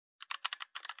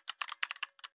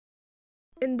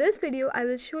In this video, I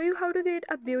will show you how to create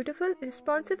a beautiful,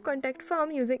 responsive contact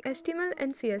form using HTML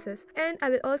and CSS, and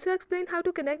I will also explain how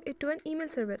to connect it to an email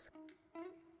service.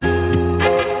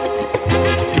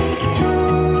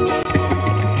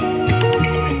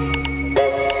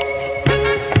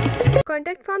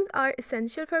 Contact forms are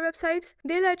essential for websites.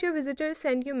 They let your visitors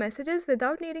send you messages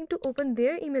without needing to open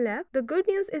their email app. The good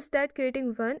news is that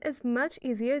creating one is much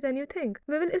easier than you think.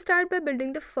 We will start by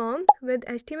building the form with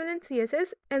HTML and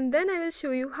CSS, and then I will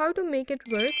show you how to make it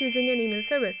work using an email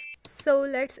service. So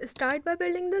let's start by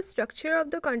building the structure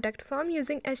of the contact form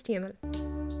using HTML.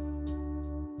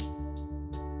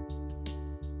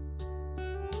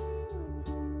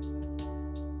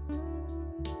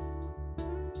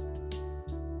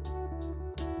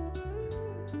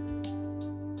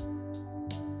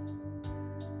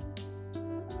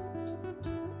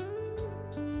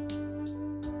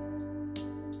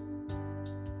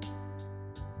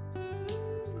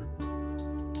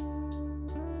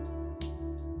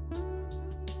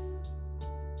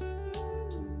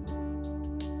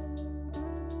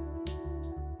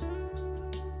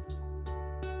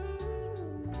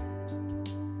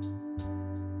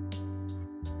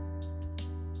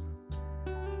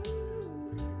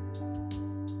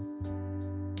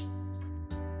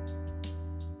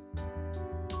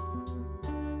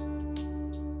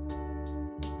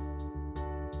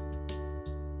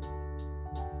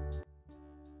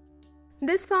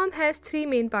 This form has three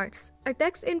main parts: a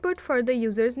text input for the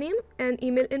user's name, an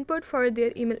email input for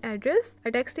their email address,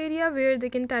 a text area where they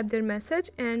can type their message,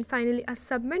 and finally a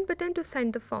submit button to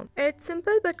send the form. It's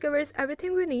simple but covers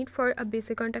everything we need for a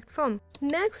basic contact form.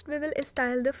 Next, we will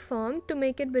style the form to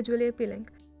make it visually appealing.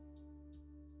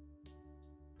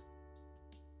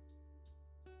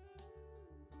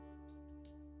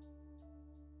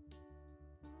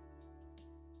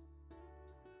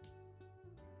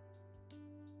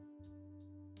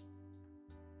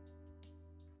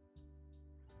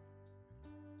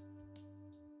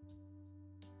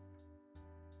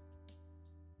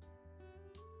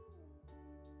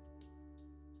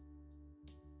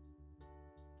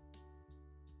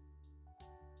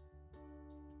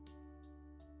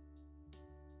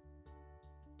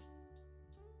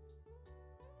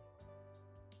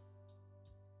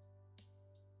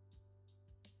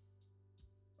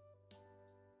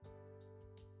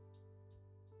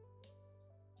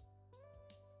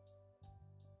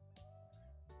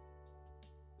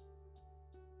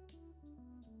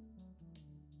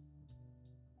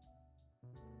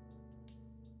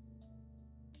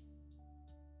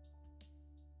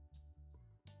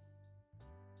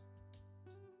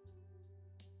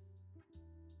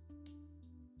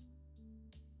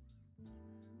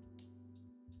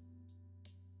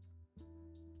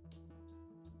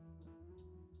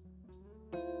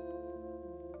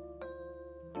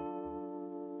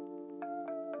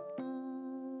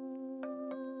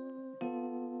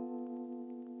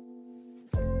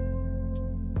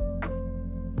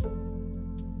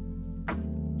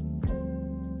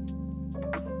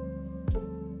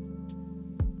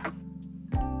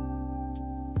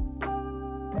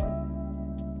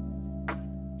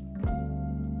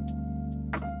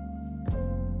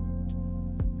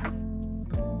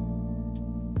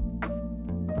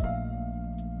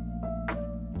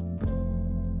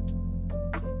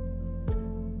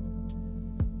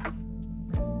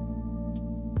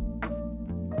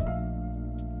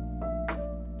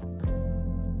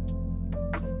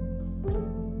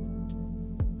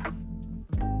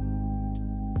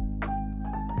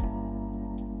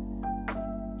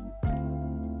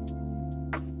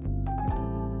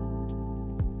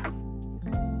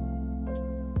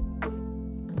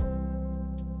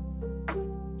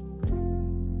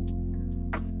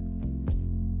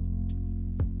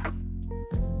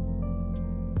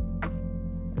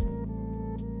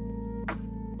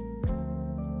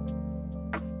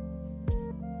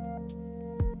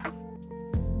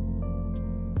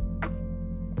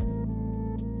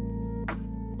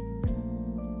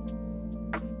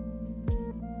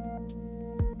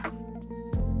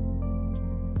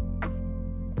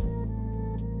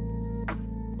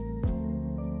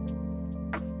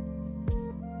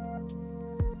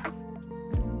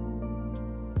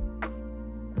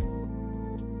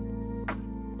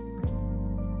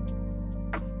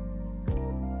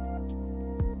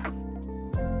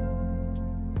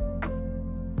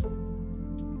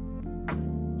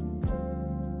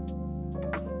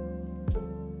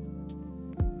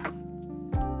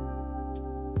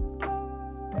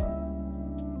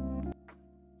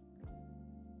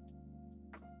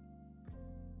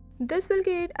 This will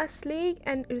create a sleek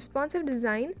and responsive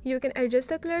design. You can adjust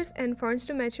the colors and fonts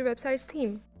to match your website's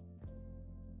theme.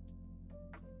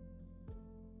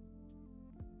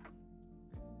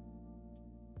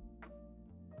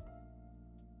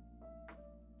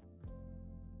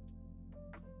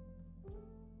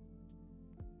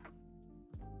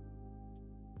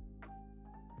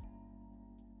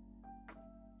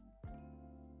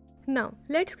 Now,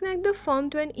 let's connect the form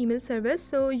to an email service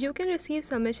so you can receive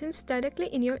submissions directly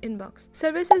in your inbox.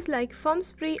 Services like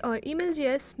FormSpree or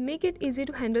Email.js make it easy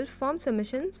to handle form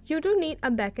submissions. You don't need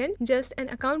a backend, just an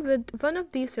account with one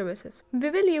of these services.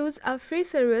 We will use a free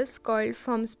service called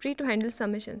FormSpree to handle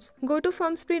submissions. Go to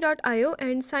formspree.io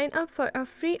and sign up for a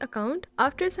free account.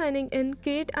 After signing in,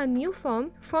 create a new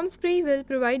form. FormSpree will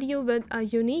provide you with a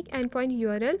unique endpoint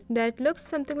URL that looks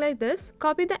something like this.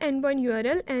 Copy the endpoint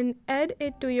URL and add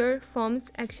it to your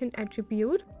form's action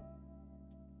attribute.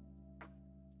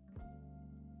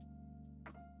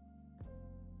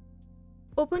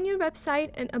 Open your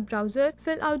website in a browser,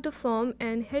 fill out the form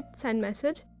and hit send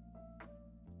message.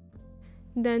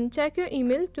 Then check your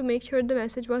email to make sure the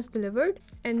message was delivered,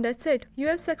 and that's it. You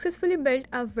have successfully built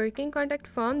a working contact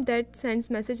form that sends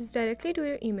messages directly to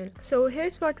your email. So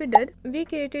here's what we did. We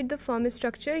created the form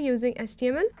structure using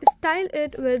HTML, styled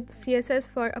it with CSS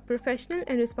for a professional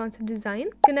and responsive design,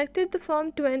 connected the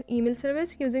form to an email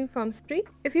service using FormSpree.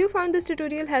 If you found this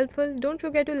tutorial helpful, don't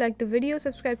forget to like the video,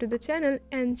 subscribe to the channel,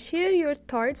 and share your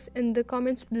thoughts in the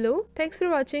comments below. Thanks for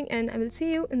watching, and I will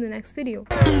see you in the next video.